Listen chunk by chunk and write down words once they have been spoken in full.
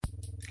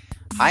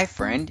Hi,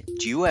 friend.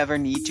 Do you ever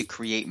need to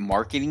create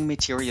marketing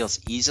materials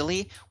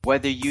easily?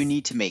 Whether you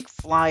need to make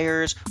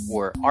flyers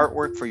or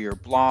artwork for your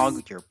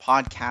blog, your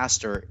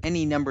podcast, or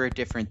any number of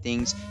different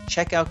things,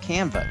 check out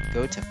Canva.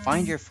 Go to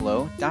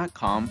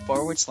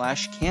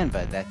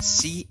findyourflow.com/Canva.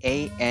 That's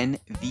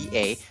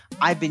CANVA.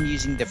 I've been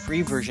using the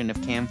free version of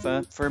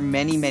Canva for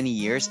many, many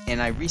years,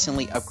 and I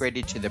recently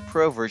upgraded to the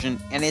pro version,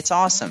 and it's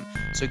awesome.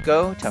 So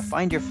go to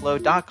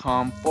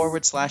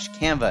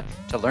findyourflow.com/Canva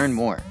to learn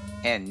more.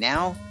 And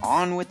now,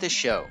 on with the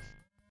show.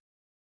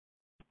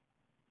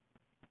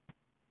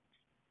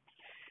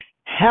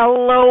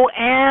 Hello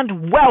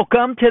and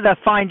welcome to the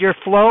Find Your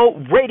Flow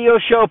radio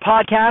show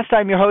podcast.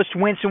 I'm your host,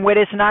 Winston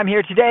Wittes, and I'm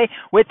here today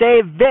with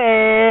a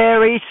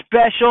very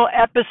special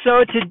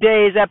episode.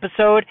 Today's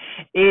episode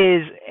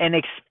is an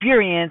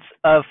experience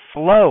of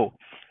flow.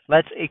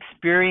 Let's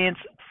experience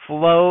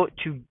flow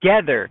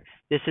together.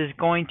 This is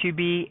going to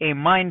be a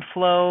mind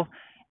flow,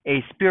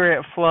 a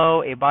spirit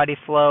flow, a body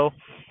flow.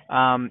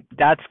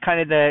 That's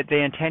kind of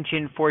the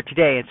intention for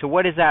today. And so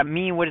what does that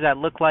mean? What does that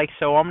look like?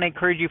 So I'm going to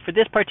encourage you for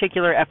this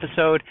particular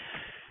episode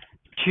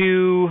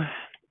to,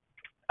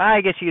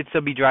 I guess you could still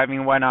be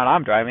driving. Why not?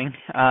 I'm driving.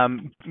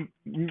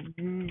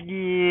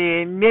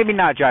 Maybe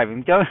not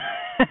driving. Don't.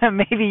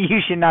 Maybe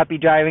you should not be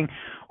driving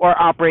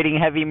or operating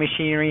heavy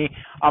machinery.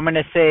 I'm going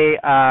to say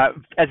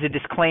as a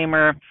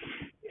disclaimer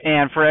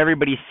and for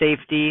everybody's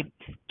safety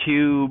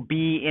to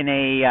be in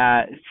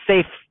a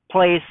safe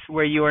place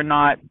where you are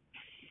not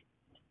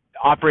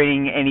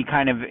operating any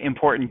kind of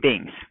important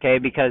things, okay,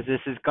 because this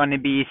is going to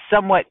be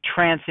somewhat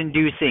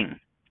trance-inducing.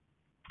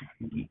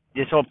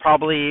 This will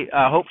probably,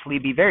 hopefully,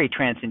 be very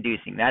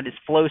trance-inducing. That is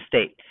flow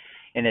state,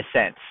 in a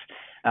sense.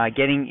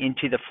 Getting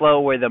into the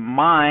flow where the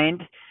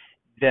mind,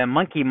 the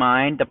monkey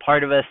mind, the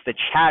part of us, the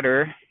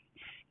chatter,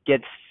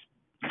 gets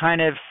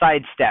kind of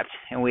sidestepped,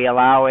 and we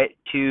allow it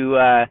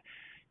to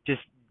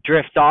just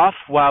drift off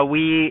while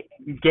we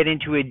get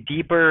into a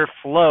deeper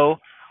flow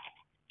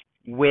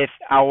with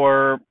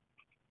our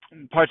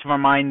parts of our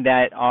mind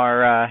that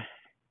are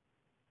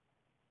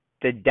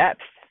the depth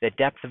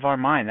of our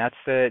mind. That's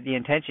the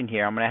intention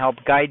here. I'm going to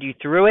help guide you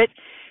through it,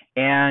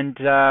 and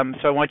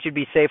so I want you to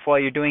be safe while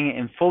you're doing it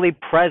and fully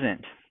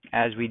present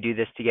as we do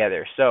this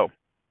together. So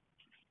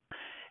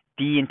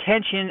the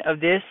intention of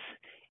this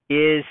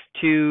is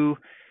to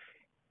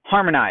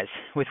harmonize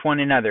with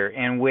one another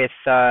and with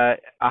a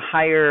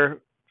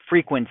higher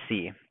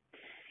frequency.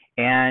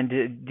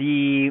 And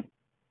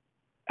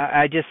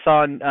I just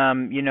saw,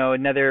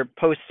 another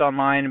post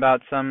online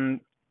about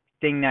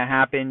something that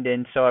happened,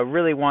 and so I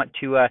really want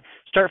to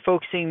start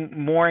focusing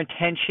more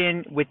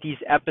attention with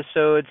these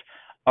episodes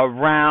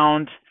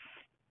around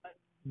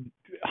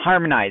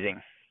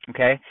harmonizing,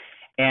 okay,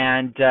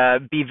 and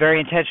be very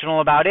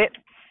intentional about it,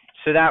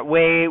 so that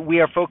way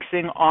we are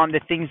focusing on the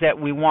things that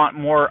we want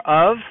more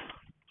of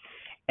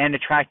and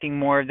attracting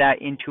more of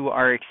that into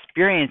our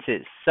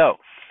experiences. So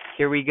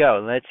here we go.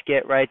 Let's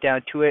get right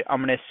down to it.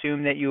 I'm going to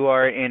assume that you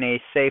are in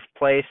a safe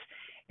place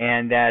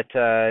and that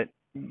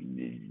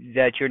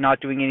that you're not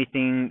doing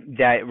anything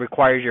that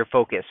requires your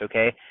focus,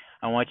 okay?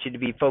 I want you to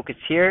be focused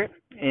here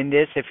in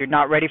this. If you're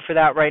not ready for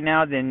that right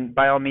now, then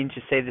by all means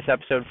just save this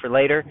episode for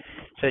later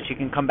so that you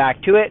can come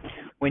back to it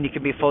when you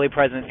can be fully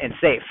present and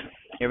safe.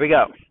 Here we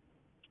go.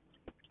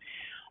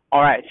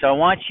 All right, so I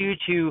want you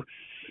to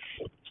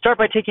start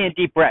by taking a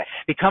deep breath.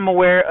 Become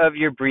aware of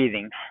your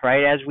breathing,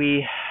 right? As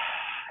we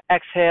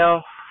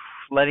exhale,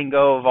 letting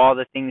go of all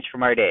the things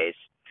from our days,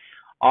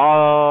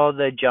 all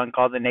the junk,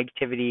 all the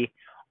negativity,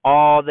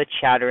 all the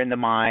chatter in the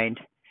mind.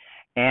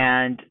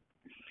 And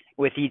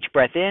with each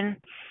breath in,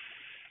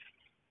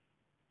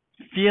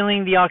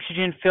 feeling the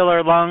oxygen fill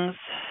our lungs.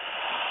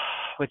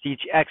 With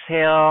each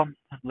exhale,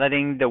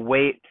 letting the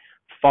weight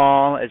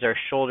fall as our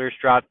shoulders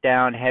drop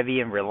down heavy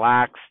and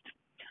relaxed,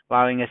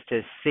 allowing us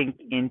to sink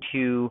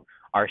into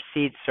our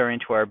seats or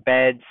into our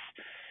beds.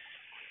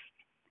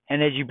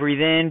 And as you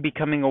breathe in,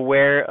 becoming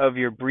aware of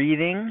your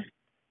breathing.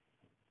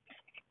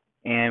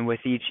 And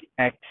with each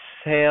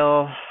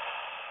exhale,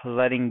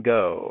 letting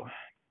go.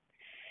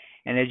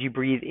 And as you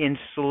breathe in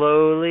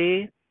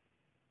slowly,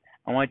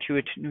 I want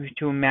you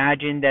to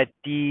imagine that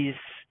these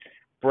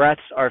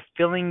breaths are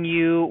filling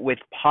you with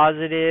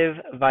positive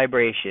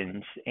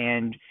vibrations.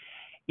 And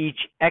each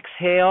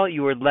exhale,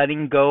 you are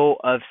letting go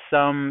of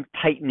some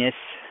tightness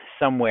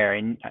somewhere.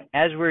 And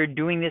as you're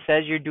doing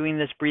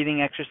this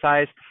breathing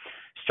exercise,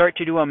 start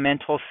to do a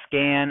mental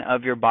scan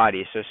of your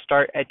body. So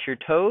start at your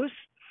toes.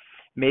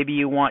 Maybe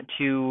you want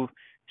to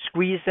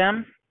squeeze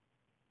them.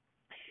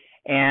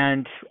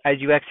 And as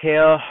you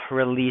exhale,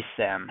 release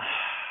them.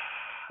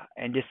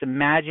 And just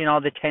imagine all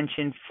the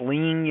tension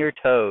fleeing your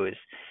toes.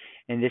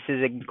 And this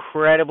is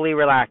incredibly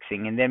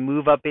relaxing. And then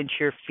move up into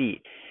your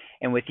feet.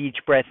 And with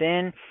each breath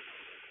in,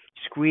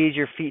 squeeze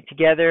your feet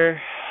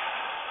together.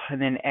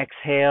 And then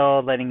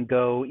exhale, letting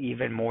go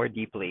even more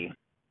deeply.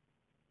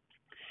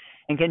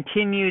 And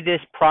continue this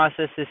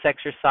process, this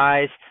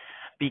exercise,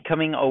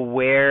 becoming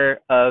aware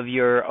of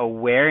your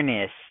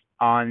awareness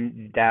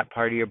on that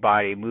part of your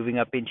body, moving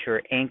up into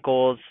your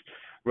ankles,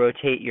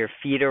 rotate your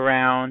feet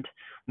around,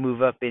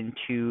 move up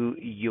into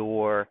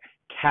your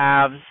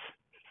calves,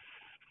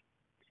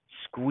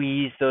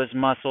 squeeze those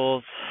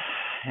muscles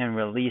and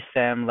release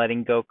them,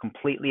 letting go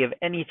completely of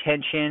any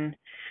tension,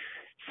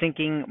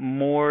 sinking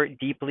more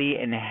deeply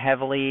and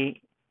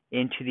heavily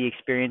into the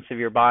experience of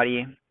your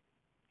body,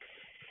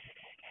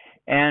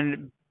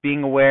 and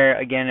being aware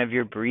again of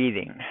your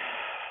breathing.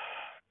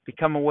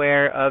 Become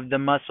aware of the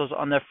muscles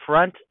on the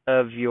front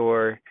of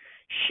your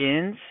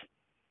shins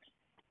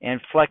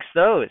and flex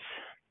those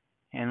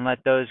and let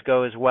those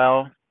go as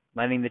well,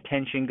 letting the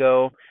tension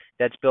go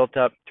that's built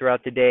up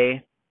throughout the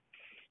day.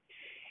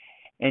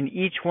 And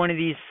each one of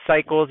these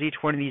cycles, each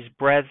one of these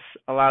breaths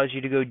allows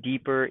you to go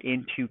deeper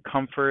into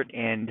comfort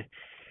and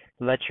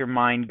let your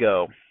mind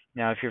go.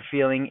 Now, if you're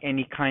feeling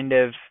any kind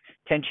of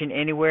tension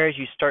anywhere, as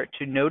you start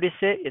to notice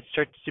it, it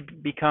starts to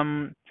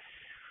become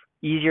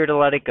easier to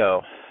let it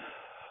go.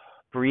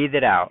 Breathe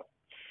it out.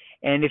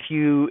 And if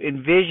you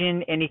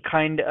envision any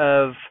kind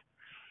of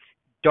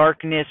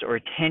darkness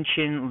or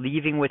tension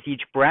leaving with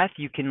each breath,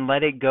 you can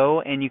let it go,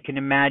 and you can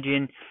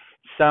imagine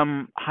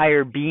some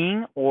higher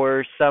being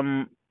or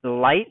some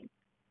light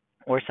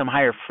or some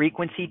higher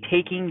frequency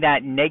taking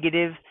that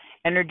negative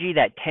energy,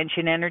 that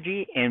tension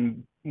energy,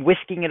 and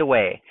whisking it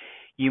away.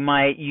 You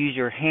might use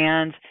your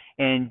hands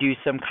and do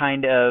some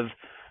kind of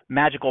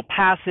magical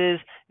passes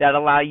that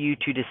allow you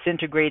to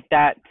disintegrate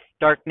that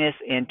darkness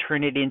and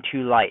turn it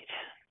into light.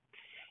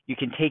 You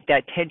can take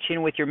that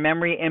tension with your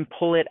memory and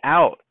pull it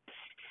out.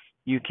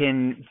 You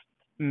can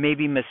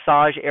maybe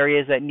massage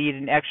areas that need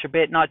an extra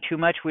bit, not too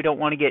much. We don't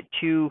want to get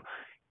too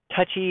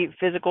touchy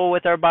physical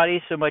with our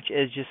body so much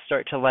as just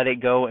start to let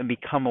it go and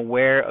become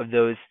aware of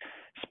those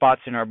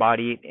spots in our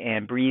body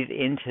and breathe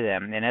into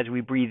them. And as we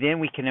breathe in,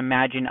 we can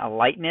imagine a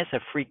lightness, a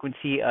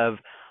frequency of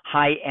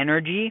high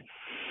energy,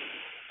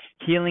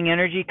 healing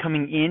energy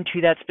coming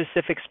into that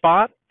specific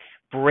spot,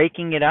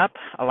 breaking it up,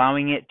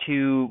 allowing it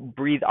to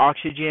breathe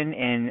oxygen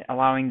and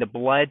allowing the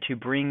blood to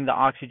bring the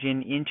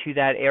oxygen into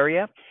that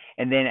area.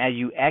 And then as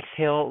you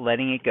exhale,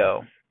 letting it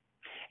go.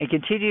 And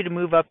continue to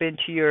move up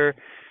into your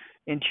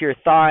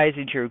thighs,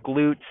 into your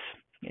glutes,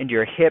 into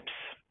your hips.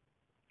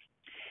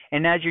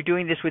 And as you're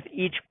doing this with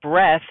each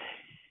breath,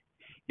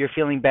 you're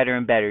feeling better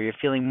and better. You're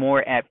feeling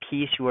more at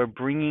peace. You are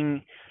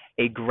bringing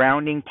a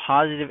grounding,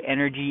 positive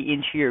energy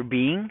into your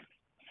being.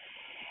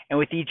 And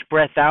with each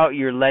breath out,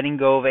 you're letting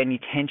go of any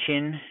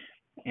tension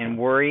and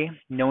worry,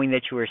 knowing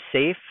that you are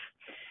safe,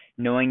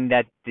 knowing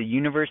that the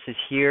universe is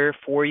here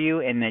for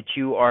you and that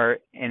you are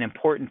an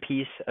important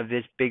piece of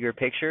this bigger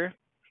picture,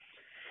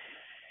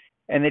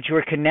 and that you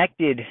are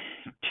connected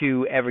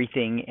to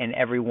everything and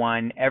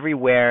everyone,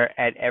 everywhere,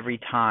 at every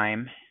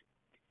time.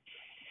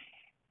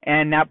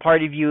 And that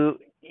part of you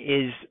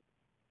is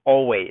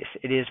always,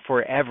 it is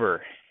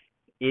forever.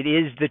 It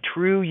is the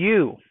true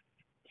you.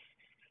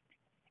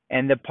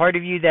 And the part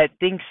of you that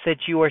thinks that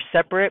you are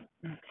separate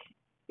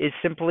is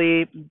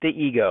simply the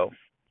ego.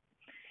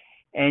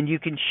 And you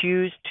can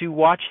choose to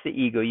watch the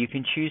ego. You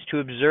can choose to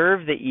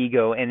observe the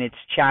ego and its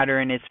chatter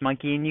and its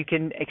monkey, and you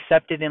can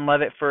accept it and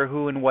love it for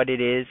who and what it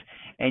is,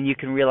 and you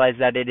can realize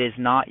that it is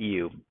not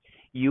you.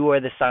 You are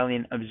the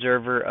silent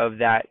observer of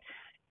that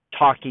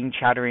talking,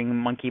 chattering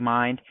monkey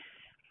mind,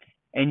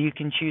 and you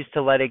can choose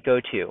to let it go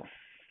too.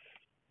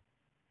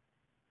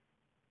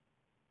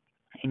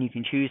 And you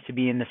can choose to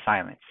be in the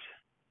silence.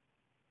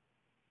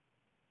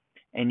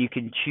 And you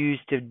can choose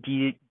to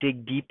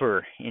dig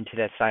deeper into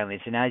that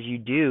silence. And as you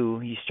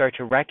do, you start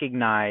to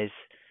recognize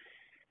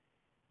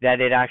that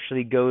it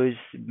actually goes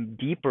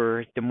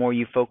deeper the more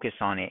you focus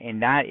on it.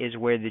 And that is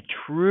where the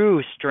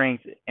true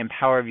strength and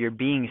power of your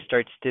being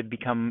starts to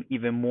become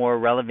even more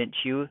relevant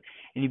to you.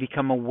 And you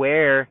become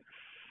aware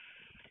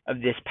of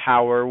this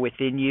power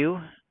within you.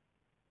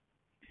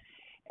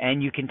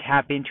 And you can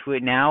tap into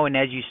it now. And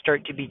as you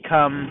start to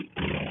become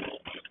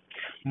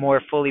more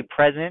fully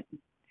present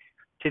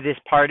to this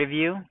part of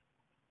you,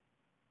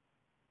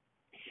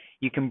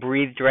 you can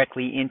breathe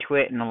directly into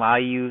it and allow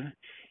you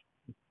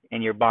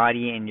and your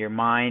body and your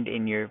mind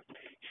and your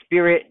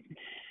spirit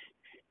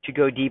to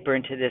go deeper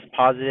into this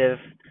positive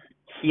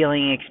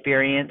healing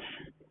experience.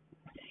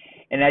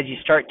 And as you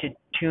start to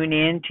tune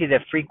in to the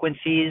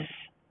frequencies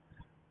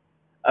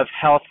of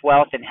health,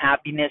 wealth, and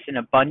happiness and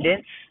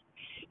abundance,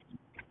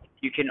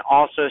 you can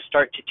also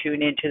start to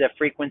tune into the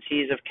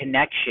frequencies of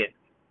connection.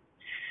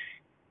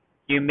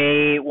 You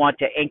may want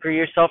to anchor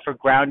yourself or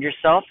ground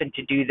yourself, and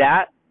to do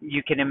that,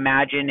 you can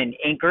imagine an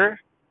anchor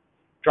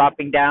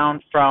dropping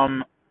down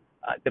from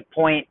the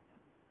point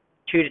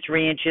 2 to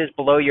 3 inches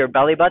below your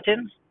belly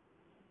button.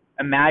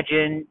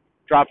 Imagine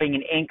dropping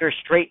an anchor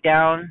straight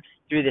down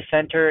through the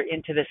center,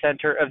 into the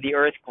center of the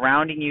earth,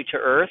 grounding you to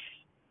earth,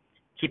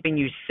 keeping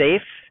you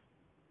safe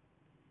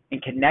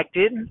and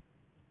connected.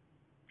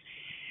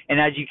 And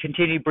as you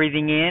continue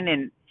breathing in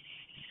and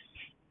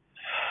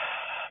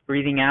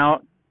breathing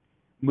out,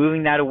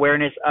 moving that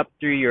awareness up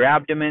through your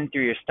abdomen,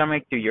 through your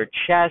stomach, through your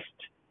chest,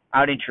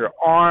 out into your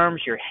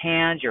arms, your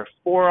hands, your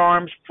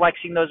forearms,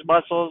 flexing those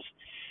muscles,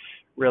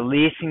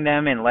 releasing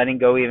them and letting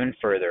go even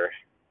further.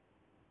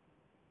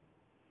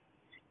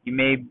 You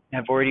may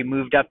have already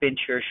moved up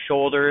into your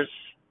shoulders,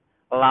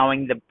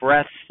 allowing the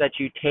breaths that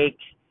you take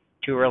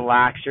to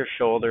relax your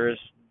shoulders,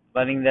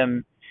 letting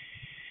them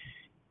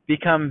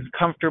become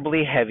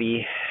comfortably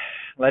heavy,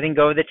 letting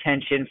go of the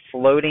tension,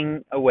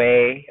 floating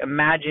away.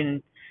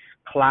 Imagine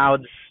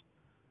clouds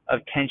of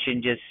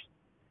tension just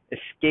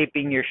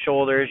escaping your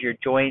shoulders, your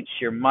joints,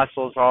 your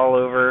muscles all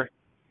over,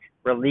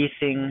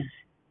 releasing,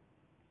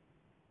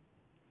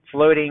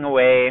 floating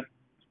away,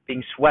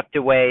 being swept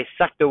away,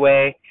 sucked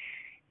away,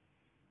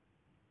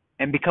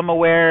 and become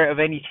aware of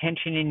any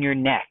tension in your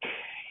neck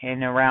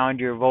and around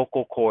your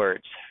vocal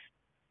cords.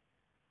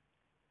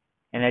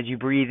 And as you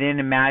breathe in,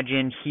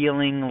 imagine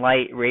healing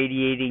light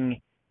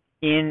radiating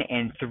in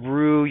and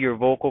through your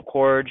vocal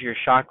cords, your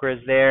chakra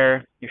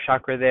there.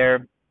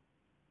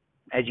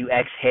 As you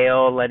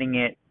exhale, letting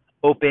it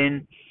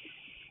open,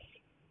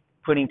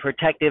 putting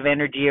protective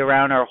energy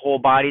around our whole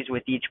bodies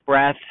with each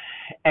breath,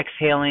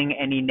 exhaling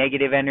any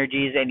negative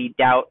energies, any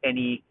doubt,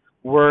 any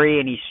worry,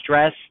 any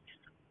stress,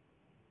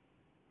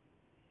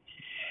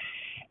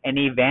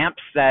 any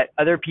vamps that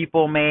other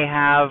people may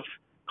have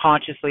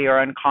consciously or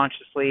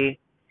unconsciously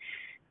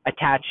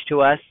attached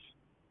to us.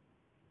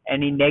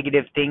 Any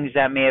negative things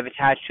that may have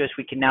attached to us,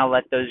 we can now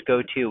let those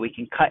go too. We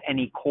can cut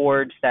any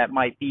cords that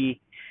might be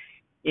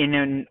in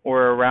and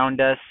or around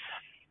us.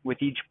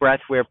 With each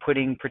breath, we're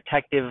putting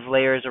protective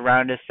layers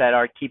around us that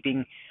are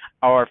keeping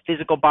our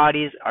physical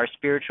bodies, our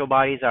spiritual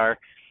bodies, our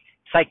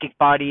psychic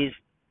bodies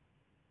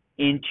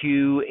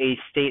into a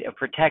state of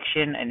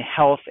protection and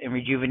health and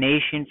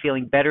rejuvenation,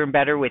 feeling better and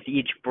better with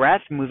each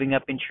breath, moving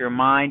up into your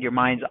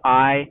mind's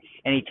eye,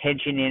 any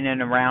tension in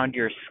and around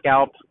your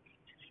scalp,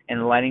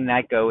 and letting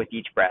that go with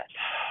each breath.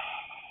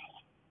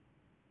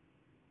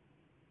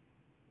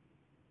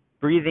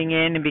 Breathing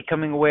in and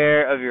becoming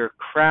aware of your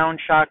crown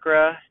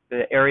chakra,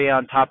 the area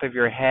on top of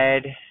your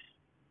head,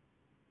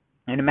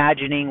 and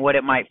imagining what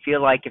it might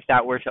feel like if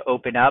that were to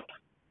open up.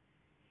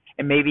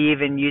 And maybe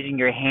even using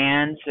your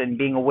hands and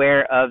being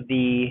aware of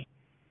the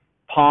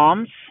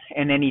palms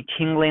and any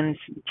tingling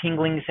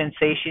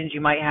sensations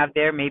you might have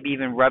there, maybe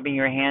even rubbing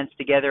your hands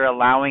together,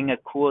 allowing a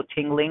cool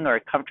tingling or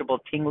a comfortable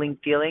tingling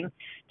feeling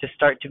to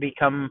start to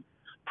become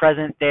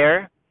present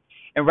there,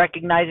 and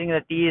recognizing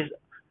that these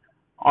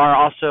are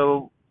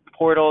also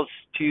portals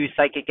to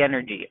psychic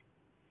energy,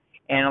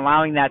 and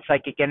allowing that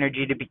psychic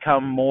energy to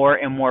become more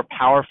and more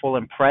powerful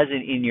and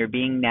present in your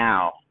being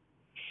now.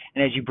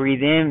 And as you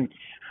breathe in,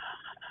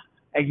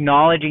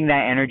 acknowledging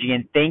that energy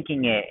and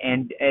thanking it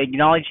and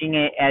acknowledging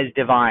it as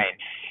divine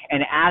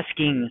and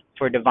asking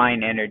for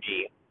divine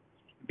energy,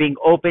 being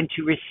open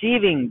to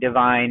receiving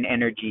divine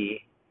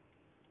energy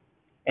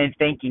and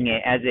thanking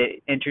it as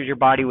it enters your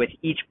body with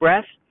each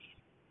breath,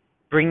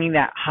 bringing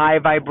that high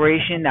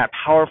vibration, that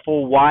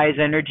powerful, wise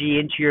energy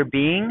into your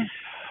being.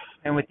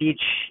 And with each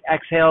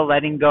exhale,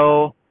 letting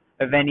go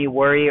of any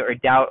worry or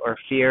doubt or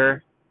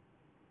fear,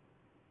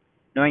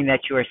 knowing that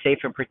you are safe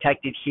and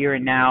protected here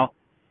and now,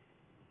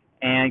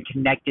 and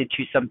connected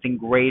to something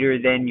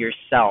greater than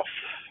yourself,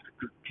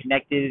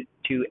 connected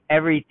to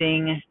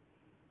everything,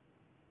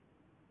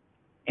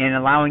 and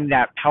allowing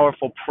that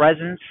powerful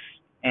presence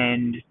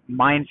and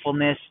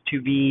mindfulness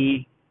to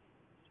be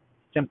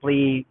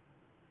simply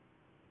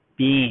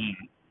being,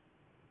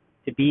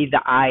 to be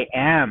the I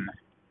am,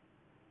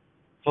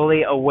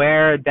 fully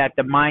aware that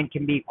the mind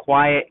can be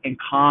quiet and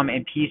calm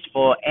and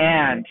peaceful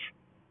and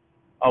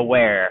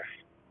aware.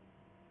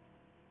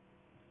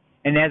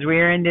 And as we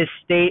are in this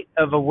state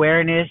of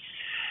awareness,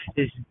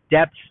 this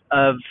depth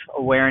of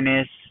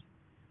awareness,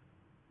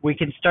 we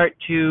can start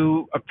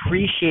to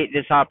appreciate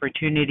this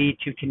opportunity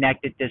to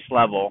connect at this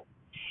level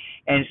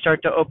and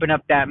start to open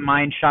up that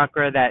mind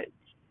chakra, that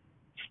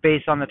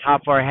space on the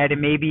top of our head,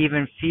 and maybe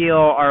even feel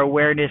our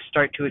awareness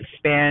start to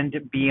expand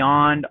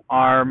beyond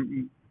our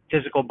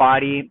physical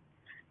body,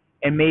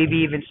 and maybe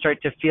even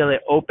start to feel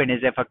it open as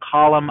if a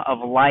column of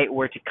light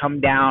were to come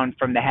down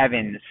from the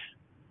heavens.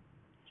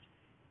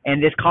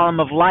 And this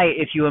column of light,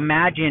 if you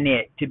imagine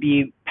it to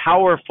be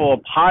powerful,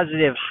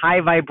 positive,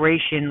 high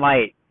vibration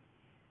light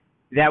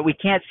that we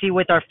can't see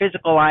with our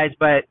physical eyes,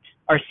 but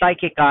our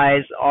psychic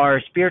eyes,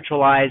 our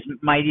spiritual eyes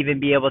might even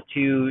be able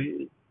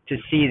to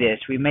see this.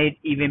 We may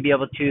even be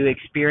able to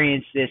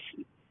experience this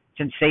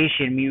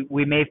sensation.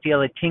 We may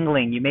feel a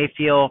tingling. You may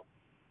feel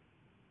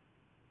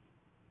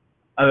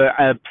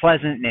a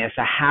pleasantness,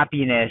 a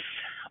happiness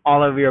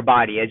all over your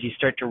body as you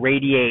start to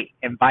radiate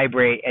and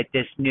vibrate at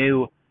this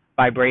new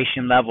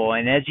vibration level.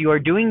 And as you are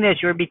doing this,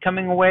 you're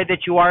becoming aware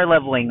that you are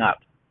leveling up.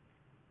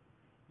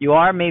 You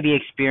are maybe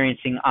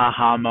experiencing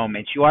aha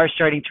moments. You are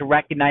starting to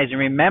recognize and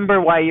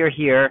remember why you're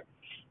here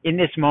in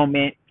this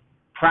moment,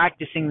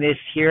 practicing this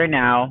here and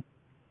now,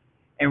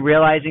 and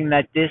realizing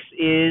that this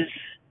is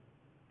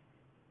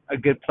a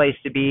good place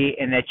to be,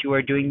 and that you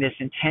are doing this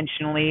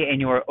intentionally,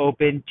 and you are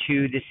open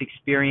to this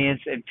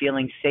experience and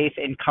feeling safe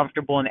and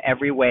comfortable in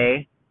every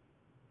way.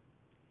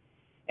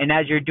 And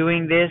as you're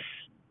doing this,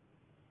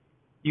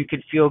 you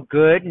can feel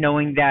good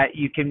knowing that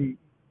you can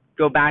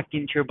go back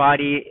into your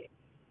body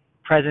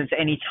presence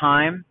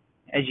anytime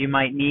as you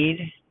might need,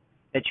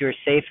 that you're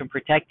safe and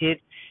protected.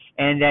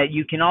 and that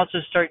you can also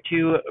start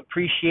to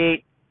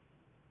appreciate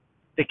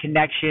the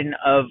connection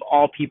of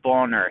all people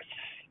on earth,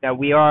 that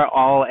we are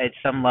all at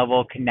some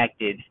level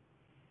connected,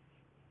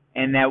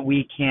 and that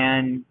we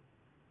can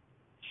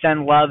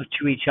send love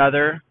to each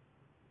other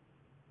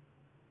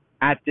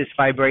at this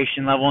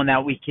vibration level, and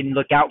that we can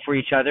look out for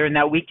each other, and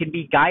that we can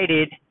be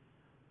guided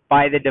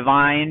by the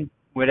divine,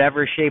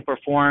 whatever shape or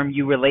form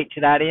you relate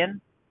to that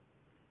in.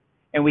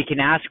 And we can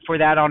ask for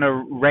that on a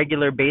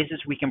regular basis.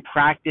 We can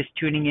practice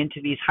tuning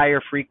into these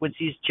higher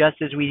frequencies, just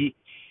as we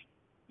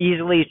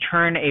easily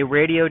turn a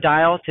radio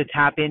dial to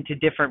tap into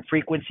different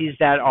frequencies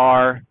that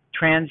are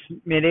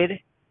transmitted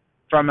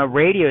from a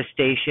radio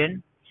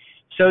station.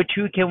 So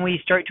too can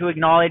we start to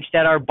acknowledge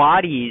that our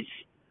bodies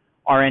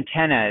are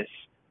antennas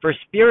for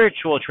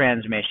spiritual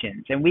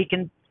transmissions, and we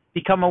can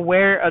become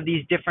aware of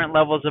these different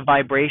levels of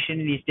vibration,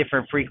 these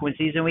different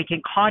frequencies, and we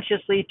can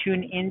consciously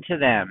tune into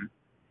them.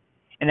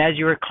 And as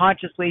you are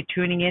consciously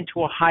tuning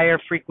into a higher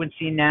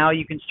frequency now,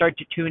 you can start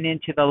to tune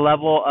into the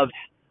level of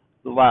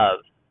love,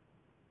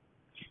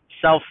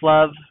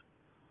 self-love,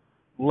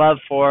 love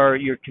for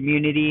your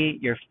community,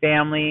 your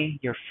family,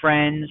 your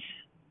friends,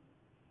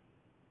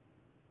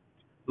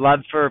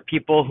 love for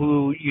people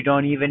who you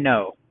don't even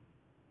know.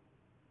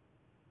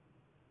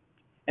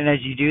 And as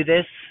you do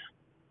this,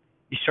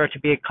 you start to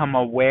become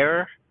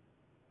aware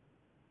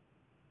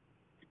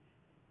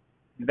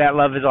that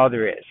love is all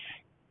there is.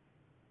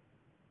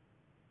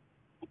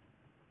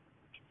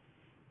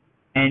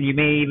 And you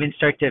may even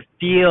start to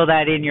feel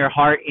that in your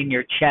heart, in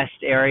your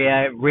chest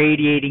area,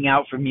 radiating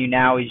out from you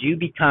now as you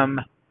become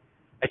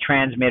a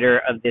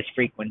transmitter of this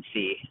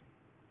frequency.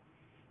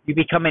 You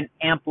become an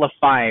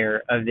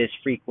amplifier of this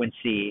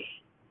frequency.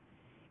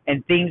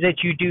 And things that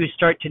you do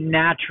start to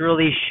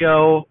naturally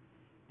show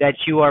that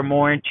you are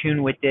more in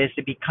tune with this.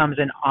 It becomes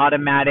an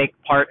automatic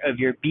part of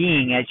your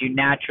being. As you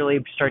naturally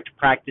start to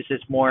practice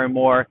this more and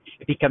more,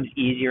 it becomes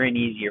easier and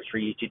easier for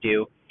you to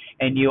do.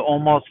 And you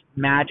almost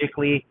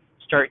magically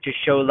start to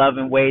show love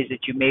in ways that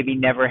you maybe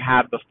never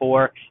have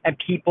before. And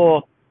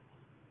people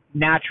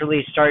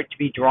naturally start to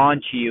be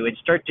drawn to you and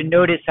start to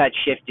notice that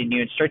shift in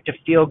you and start to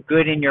feel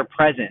good in your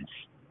presence.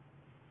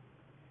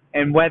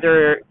 And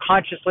whether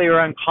consciously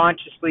or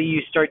unconsciously,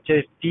 you start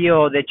to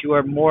feel that you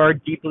are more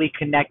deeply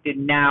connected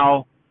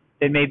now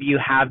than maybe you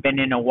have been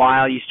in a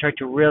while. You start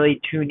to really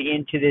tune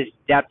into this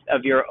depth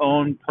of your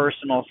own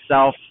personal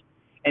self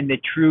and the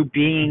true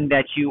being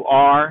that you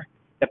are,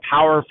 the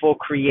powerful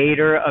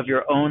creator of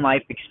your own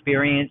life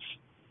experience.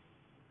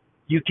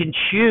 You can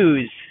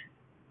choose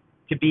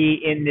to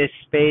be in this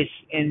space,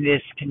 in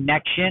this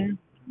connection,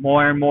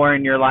 more and more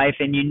in your life.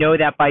 And you know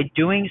that by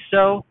doing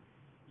so,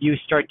 you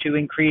start to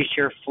increase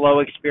your flow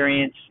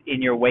experience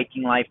in your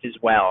waking life as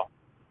well.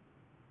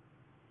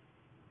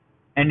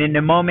 And in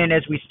a moment,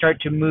 as we start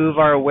to move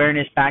our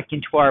awareness back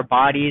into our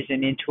bodies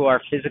and into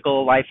our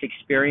physical life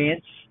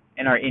experience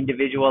and our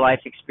individual life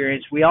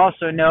experience, we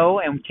also know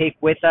and take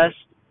with us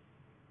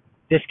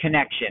this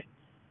connection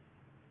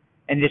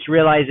and this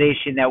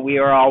realization that we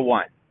are all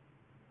one.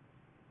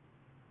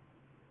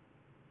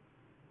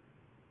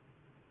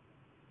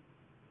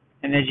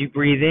 And as you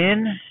breathe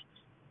in,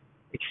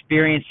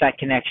 experience that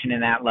connection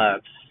and that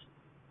love.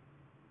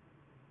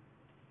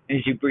 And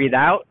as you breathe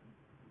out,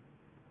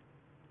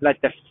 let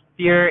the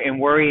fear and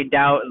worry and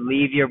doubt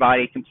leave your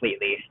body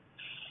completely.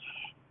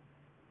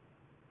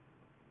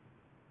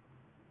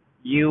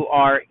 You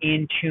are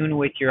in tune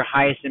with your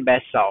highest and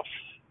best self.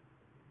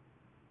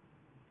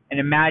 And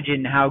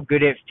imagine how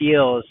good it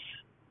feels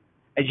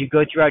as you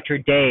go throughout your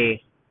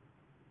day,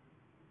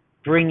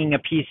 bringing a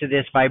piece of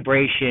this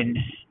vibration,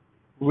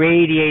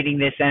 radiating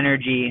this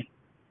energy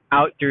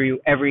out through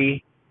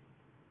every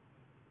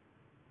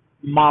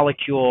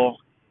molecule,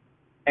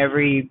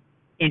 every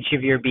inch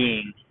of your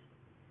being.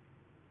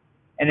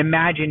 And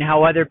imagine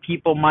how other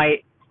people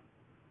might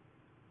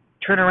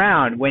turn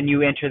around when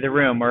you enter the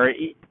room or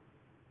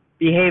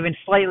behave in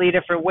slightly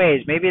different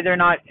ways. Maybe they're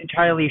not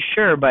entirely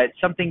sure, but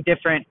something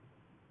different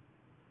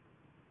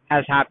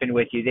has happened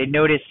with you. They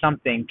notice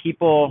something.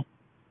 People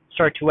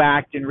start to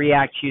act and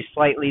react to you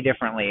slightly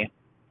differently.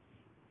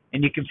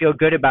 And you can feel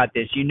good about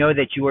this. You know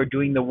that you are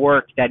doing the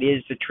work that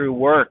is the true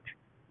work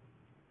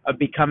of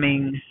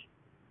becoming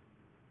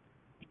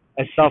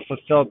a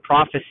self-fulfilled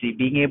prophecy,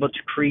 being able to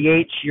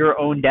create your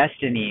own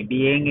destiny,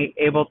 being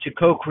able to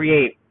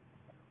co-create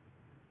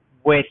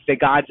with the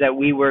gods that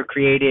we were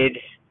created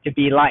to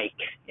be like,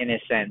 in a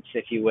sense,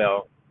 if you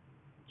will.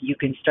 You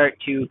can start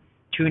to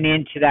tune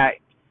into that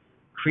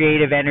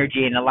creative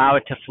energy and allow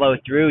it to flow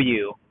through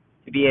you,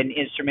 to be an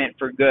instrument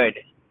for good,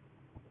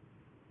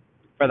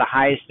 for the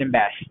highest and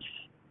best.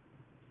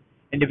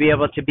 And to be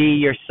able to be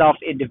yourself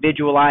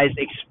individualized,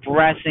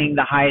 expressing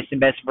the highest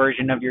and best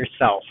version of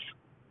yourself.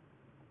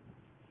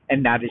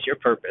 And that is your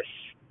purpose.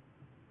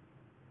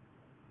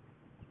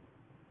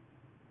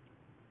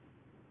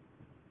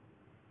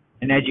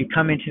 And as you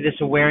come into this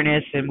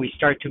awareness and we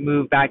start to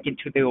move back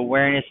into the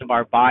awareness of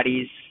our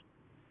bodies,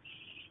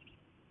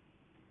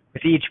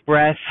 with each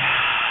breath,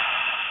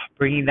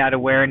 bringing that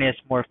awareness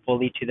more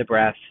fully to the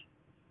breath.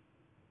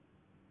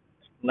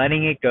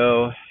 letting it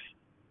go,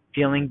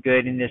 feeling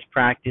good in this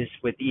practice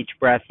with each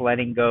breath,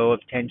 letting go of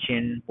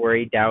tension,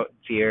 worry, doubt, and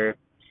fear,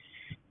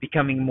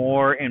 becoming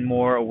more and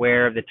more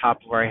aware of the top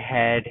of our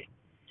head,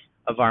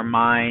 of our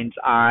mind's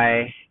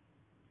eye,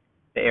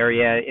 the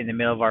area in the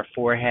middle of our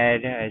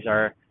forehead as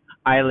our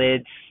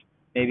eyelids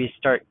maybe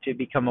start to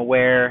become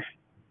aware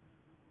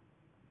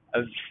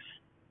of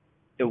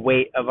the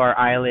weight of our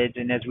eyelids,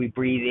 and as we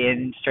breathe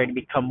in, starting to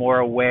become more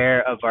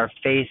aware of our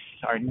face,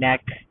 our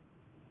neck,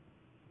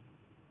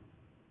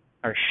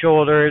 our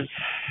shoulders,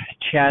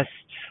 chest,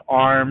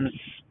 arms,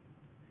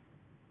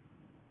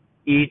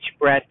 each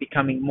breath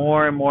becoming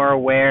more and more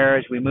aware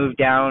as we move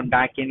down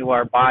back into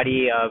our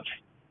body of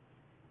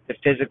the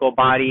physical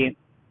body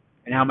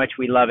and how much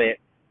we love it.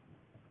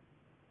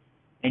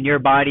 And your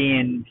body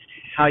and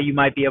how you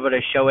might be able to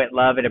show it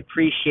love and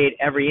appreciate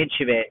every inch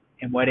of it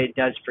and what it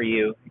does for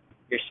you,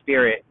 your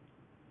spirit,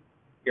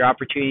 your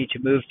opportunity to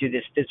move through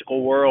this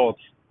physical world.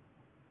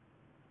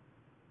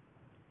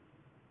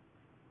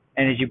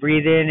 And as you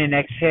breathe in and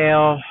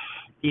exhale,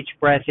 each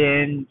breath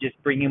in,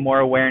 just bringing more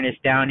awareness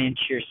down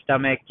into your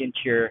stomach, into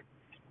your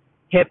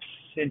hips,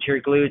 into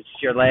your glutes,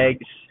 your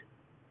legs,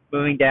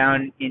 moving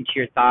down into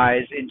your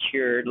thighs, into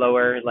your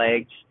lower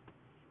legs.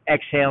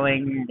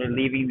 Exhaling,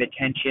 relieving the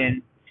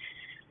tension,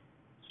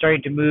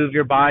 starting to move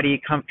your body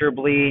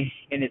comfortably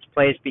in its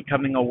place,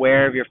 becoming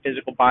aware of your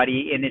physical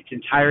body in its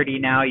entirety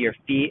now, your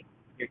feet,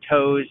 your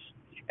toes,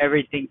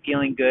 everything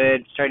feeling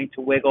good, starting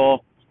to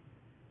wiggle,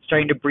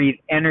 starting to breathe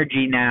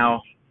energy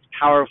now,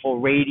 powerful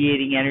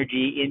radiating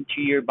energy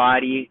into your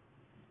body,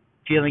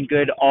 feeling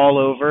good all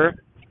over,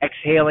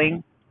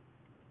 exhaling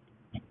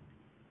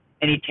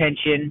any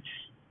tension,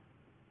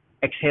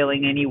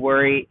 exhaling any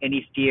worry,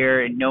 any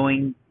fear, and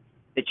knowing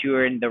that you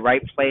are in the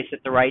right place at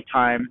the right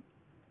time.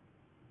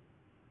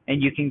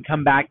 And you can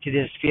come back to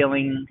this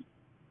feeling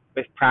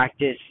with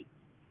practice,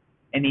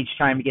 and each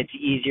time it gets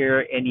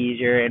easier and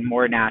easier and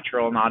more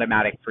natural and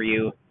automatic for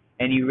you.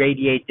 And you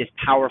radiate this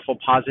powerful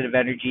positive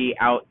energy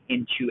out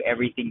into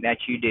everything that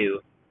you do.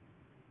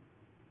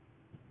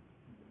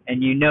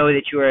 And you know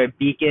that you are a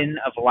beacon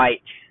of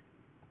light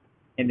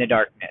in the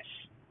darkness.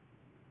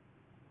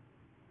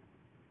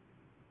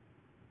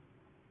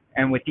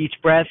 And with each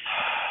breath,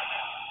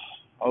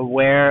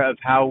 aware of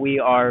how we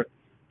are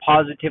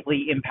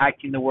positively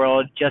impacting the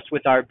world just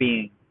with our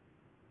being.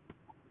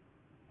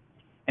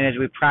 And as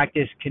we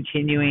practice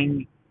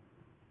continuing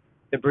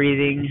the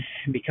breathing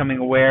and becoming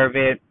aware of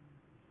it,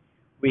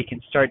 we can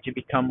start to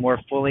become more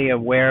fully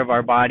aware of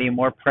our body,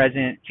 more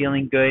present,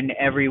 feeling good in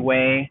every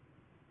way,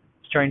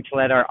 starting to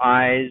let our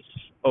eyes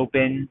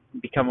open,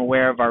 become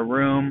aware of our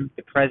room,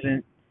 the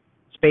present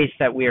space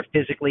that we are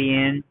physically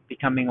in,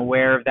 becoming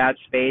aware of that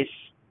space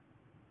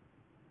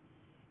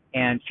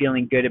and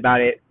feeling good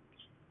about it,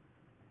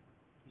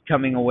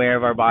 becoming aware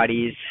of our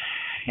bodies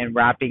and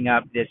wrapping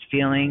up this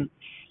feeling.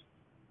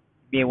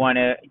 You may want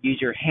to use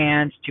your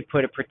hands to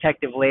put a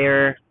protective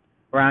layer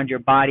around your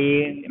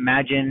body.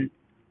 Imagine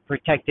a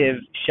protective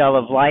shell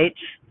of light,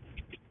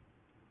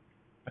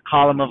 a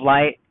column of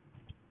light,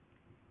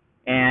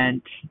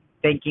 and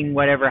thanking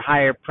whatever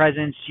higher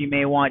presence you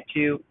may want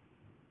to,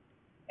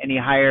 any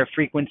higher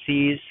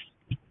frequencies.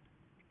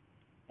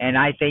 And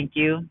I thank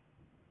you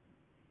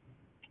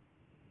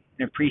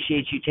and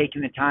appreciate you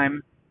taking the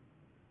time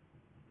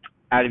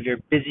out of your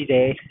busy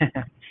day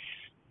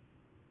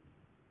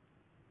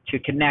to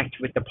connect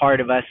with the part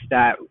of us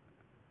that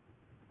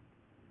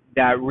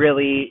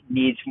really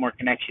needs more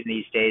connection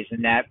these days,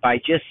 and that by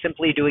just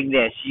simply doing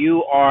this,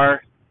 you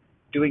are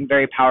doing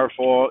very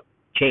powerful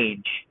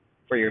change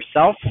for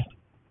yourself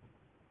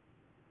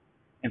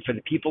and for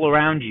the people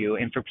around you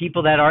and for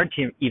people that aren't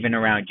even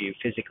around you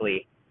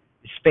physically.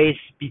 The space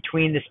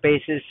between the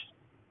spaces,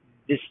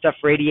 this stuff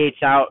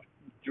radiates out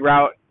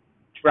throughout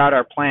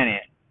our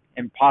planet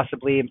and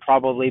possibly and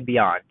probably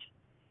beyond.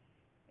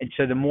 And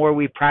so the more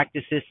we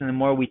practice this and the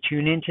more we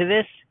tune into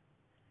this,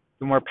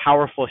 the more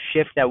powerful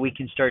shift that we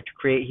can start to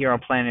create here on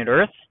planet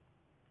Earth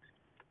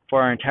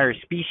for our entire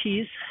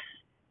species,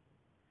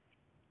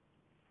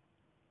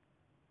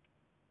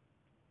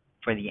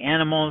 for the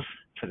animals,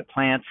 for the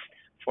plants,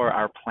 for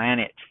our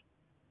planet.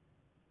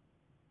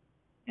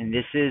 And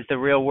this is the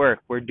real work.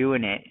 We're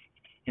doing it.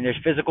 And there's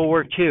physical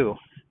work too.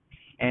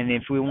 And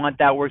if we want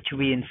that work to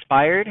be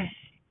inspired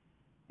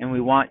and we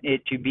want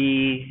it to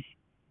be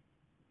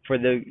for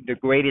the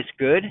greatest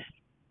good,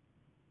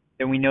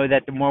 then we know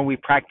that the more we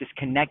practice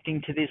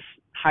connecting to these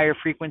higher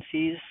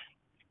frequencies,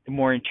 the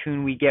more in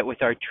tune we get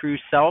with our true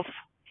self,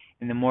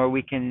 and the more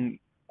we can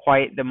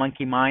quiet the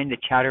monkey mind, the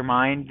chatter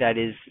mind that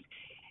is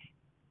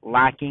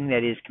lacking,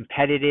 that is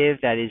competitive,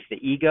 that is the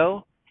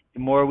ego. The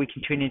more we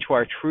can tune into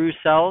our true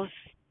selves,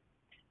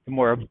 the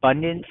more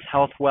abundance,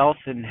 health, wealth,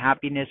 and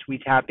happiness we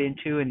tap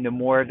into, and the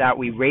more that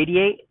we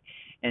radiate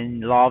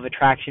and law of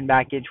attraction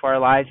back into our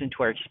lives, into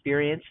our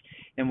experience,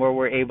 and where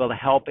we're able to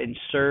help and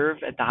serve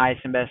at the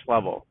highest and best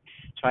level.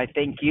 So I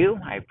thank you.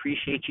 I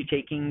appreciate you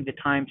taking the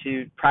time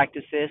to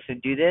practice this and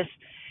do this.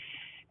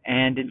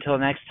 And until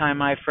next time,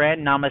 my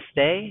friend,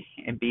 namaste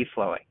and be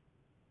flowing.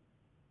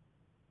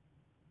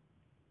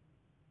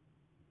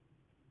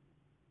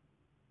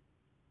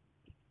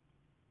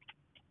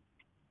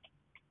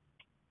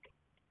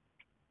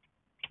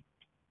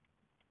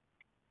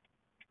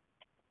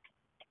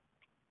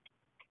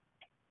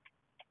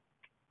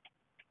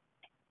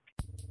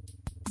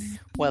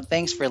 Well,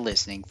 thanks for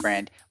listening,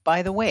 friend.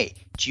 By the way,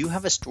 do you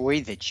have a story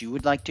that you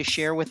would like to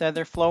share with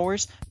other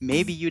flowers?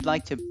 Maybe you'd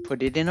like to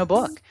put it in a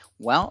book.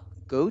 Well,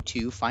 go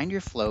to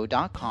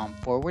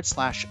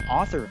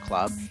findyourflow.com/author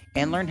club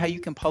and learn how you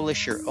can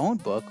publish your own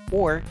book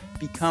or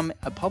become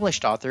a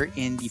published author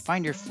in the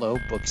Find Your Flow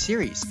book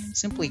series.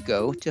 Simply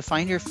go to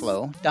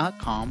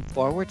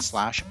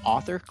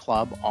findyourflow.com/author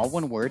club, all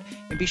one word,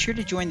 and be sure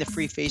to join the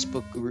free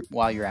Facebook group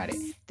while you're at it.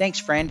 Thanks,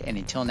 friend, and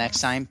until next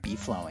time, be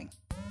flowing.